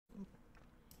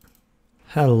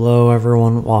Hello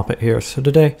everyone, Woppet here. So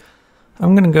today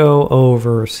I'm going to go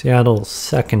over Seattle's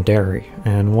secondary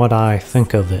and what I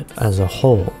think of it as a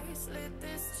whole.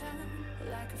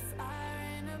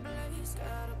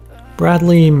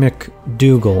 Bradley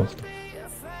McDougald.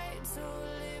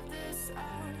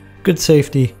 Good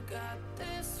safety.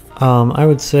 I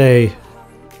would say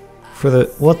for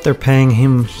what they're paying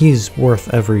him, he's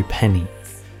worth every penny.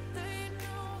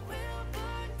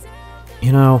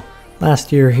 You know,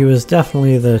 last year he was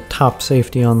definitely the top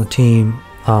safety on the team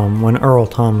when Earl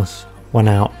Thomas went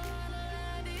out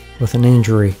with an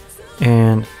injury,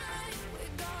 and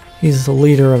he's the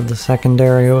leader of the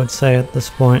secondary, I would say, at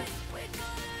this point.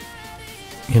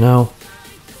 You know,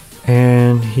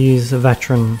 and he's a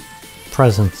veteran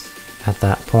presence at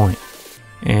that point,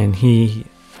 and he's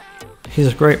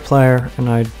a great player, and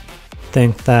I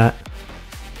think that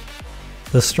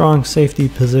the strong safety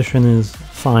position is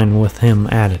fine with him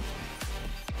added.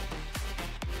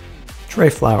 Trey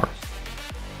Flowers,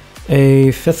 a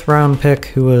 5th round pick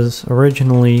who was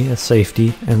originally a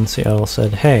safety, and Seattle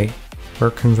said, hey,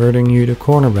 we're converting you to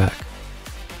cornerback.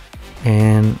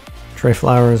 And Trey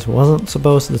Flowers wasn't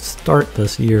supposed to start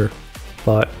this year,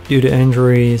 but due to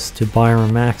injuries to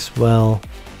Byron Maxwell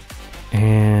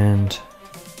and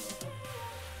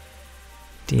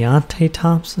Deontay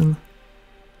Thompson,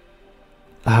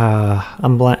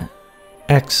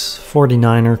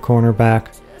 ex-49er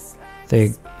cornerback,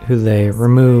 who they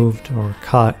removed or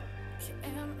cut,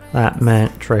 that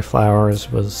meant Trey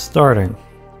Flowers was starting.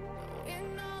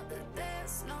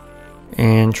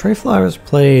 And Trey Flowers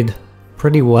played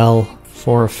pretty well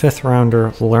for a 5th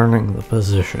rounder learning the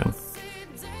position.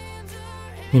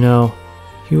 You know,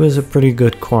 he was a pretty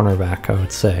good cornerback, I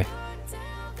would say.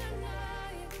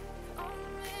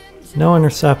 No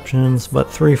interceptions, but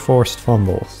 3 forced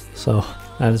fumbles, so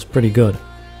that is pretty good.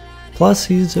 Plus,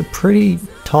 he's a pretty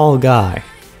tall guy.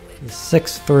 He's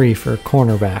 6'3" for a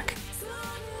cornerback.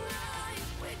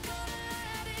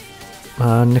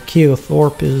 Nikhil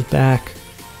Thorpe is back.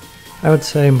 I would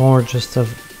say more just a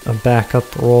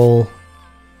backup role,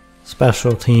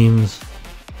 special teams,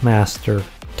 master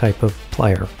type of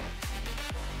player.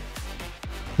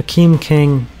 Hakeem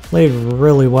King played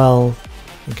really well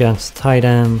against tight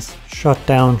ends, shut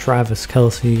down Travis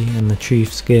Kelce in the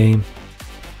Chiefs game.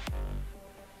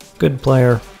 Good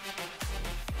player.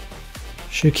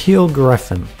 Shaquille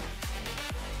Griffin.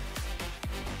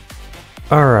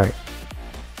 Alright.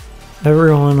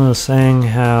 Everyone was saying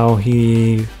how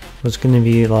he was going to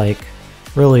be like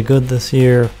really good this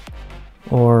year,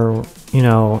 or, you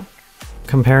know,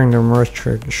 comparing to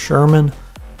Richard Sherman.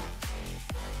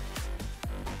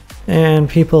 And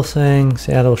people saying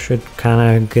Seattle should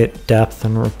kind of get depth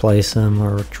and replace him,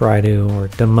 or try to, or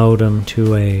demote him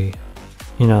to a,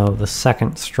 you know, the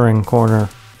 2nd string corner.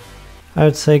 I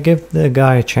would say give the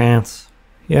guy a chance.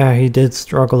 Yeah, he did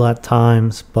struggle at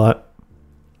times, but,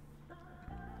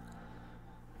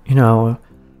 you know,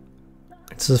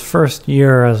 it's his first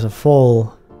year as a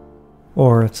full,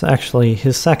 or it's actually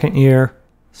his 2nd year,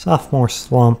 sophomore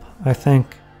slump. I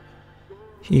think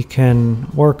he can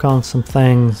work on some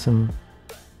things in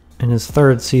his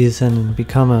 3rd season and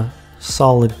become a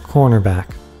solid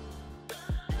cornerback.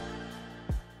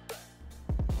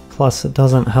 Plus, it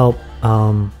doesn't help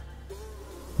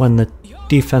when the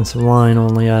defensive line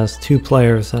only has 2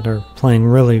 players that are playing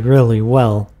really, really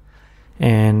well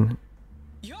and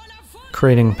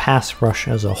creating pass rush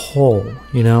as a whole,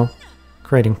 you know,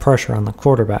 creating pressure on the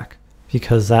quarterback,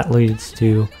 because that leads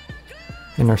to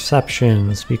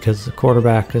interceptions, because the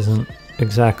quarterback isn't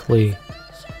exactly,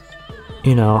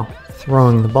 you know,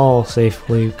 throwing the ball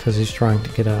safely because he's trying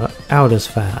to get out as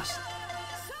fast.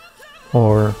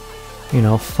 Or, you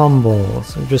know,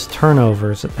 fumbles, or just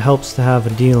turnovers. It helps to have a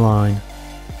D-line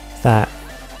that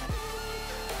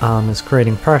is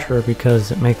creating pressure, because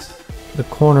it makes the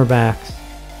cornerbacks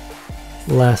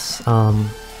less,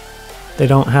 they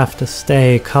don't have to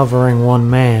stay covering one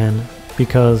man,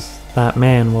 because that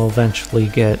man will eventually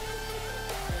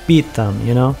beat them,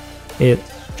 you know?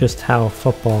 It's just how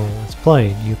football is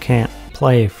played. You can't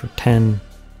play for 10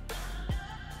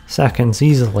 seconds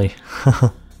easily.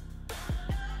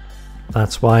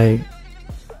 That's why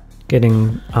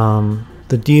getting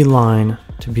the D-line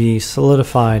to be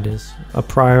solidified is a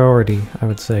priority, I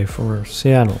would say, for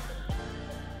Seattle.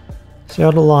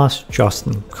 Seattle lost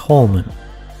Justin Coleman.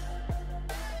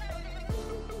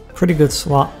 Pretty good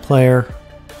slot player.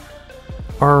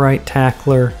 Alright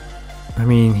tackler. I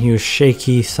mean, he was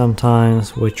shaky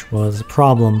sometimes, which was a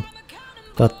problem,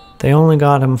 but they only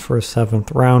got him for a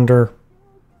 7th rounder.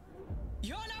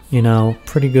 You know,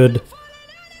 pretty good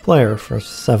player for a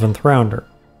 7th rounder.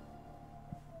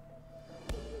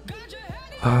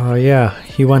 Yeah,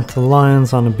 he went to the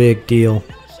Lions on a big deal,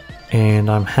 and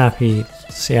I'm happy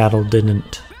Seattle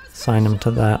didn't sign him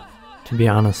to that, to be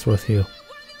honest with you.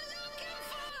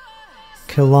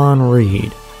 Keelan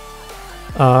Reed,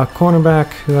 a cornerback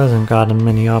who hasn't gotten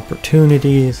many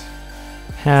opportunities,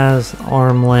 has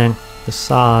arm length, the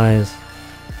size,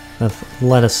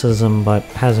 athleticism, but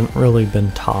hasn't really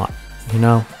been taught, you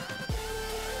know?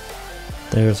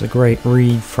 There's a great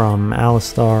read from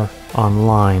Alistar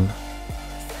online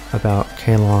about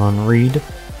Keelan Reed.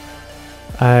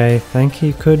 I think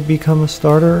he could become a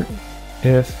starter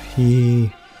if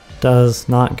he does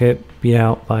not get beat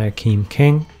out by Akeem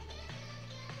King.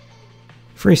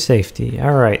 Free safety.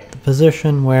 Alright, the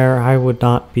position where I would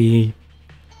not be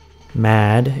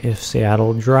mad if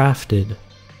Seattle drafted.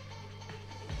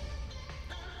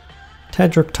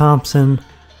 Tedrick Thompson,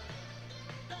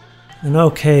 an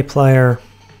okay player,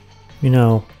 you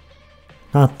know,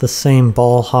 not the same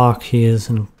ball hawk he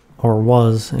is or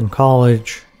was in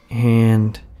college,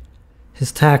 and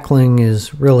his tackling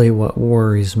is really what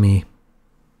worries me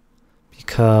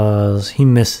because he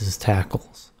misses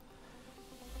tackles.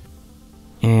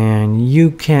 And you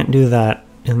can't do that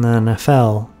in the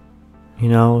NFL, you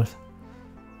know,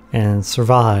 and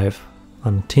survive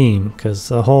on a team, because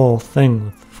the whole thing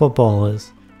with football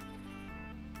is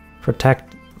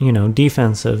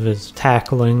defensive is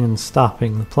tackling and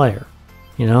stopping the player,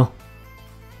 you know?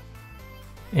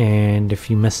 And if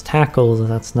you miss tackles,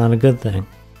 that's not a good thing.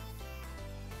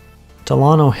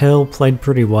 Delano Hill played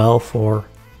pretty well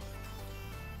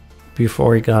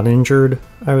before he got injured,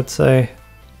 I would say.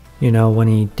 You know, when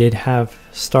he did have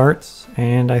starts,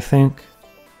 and I think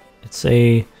it's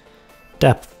a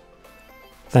depth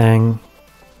thing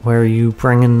where you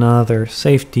bring in another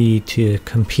safety to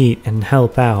compete and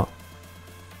help out.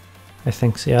 I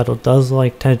think Seattle does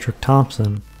like Tedrick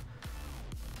Thompson,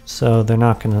 so they're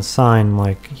not going to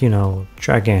sign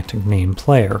gigantic name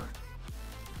player.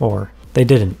 Or they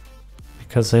didn't,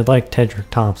 because they like Tedrick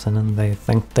Thompson and they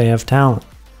think they have talent.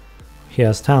 He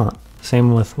has talent.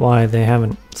 Same with why they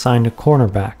haven't signed a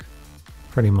cornerback,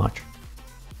 pretty much.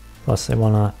 Plus they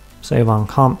want to save on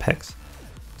comp picks.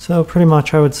 So pretty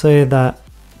much I would say that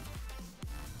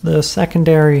the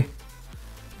secondary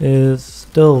is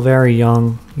still very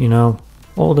young, you know.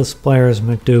 Oldest player is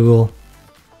McDougal.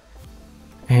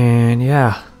 And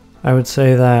yeah, I would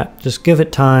say that just give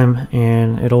it time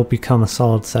and it'll become a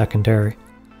solid secondary.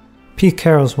 Pete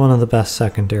Carroll's one of the best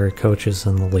secondary coaches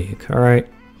in the league, alright?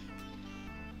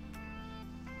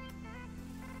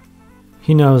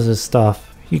 He knows his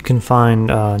stuff. He can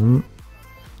find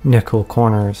nickel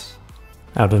corners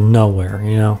out of nowhere,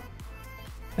 you know.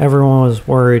 Everyone was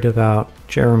worried about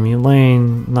Jeremy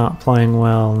Lane not playing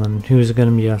well and who's going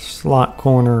to be a slot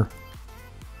corner.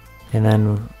 And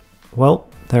then, well,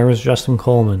 there was Justin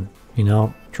Coleman, you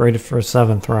know, traded for a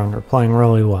 7th rounder, playing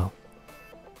really well.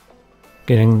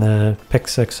 Getting the pick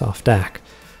 6 off Dak.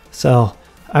 So,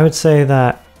 I would say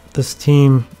that this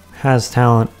team has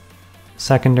talent.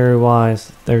 Secondary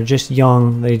wise, they're just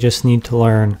young, they just need to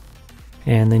learn,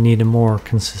 and they need a more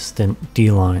consistent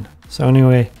D-line. So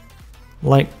anyway,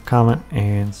 like, comment,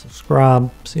 and subscribe.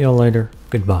 See you later.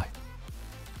 Goodbye.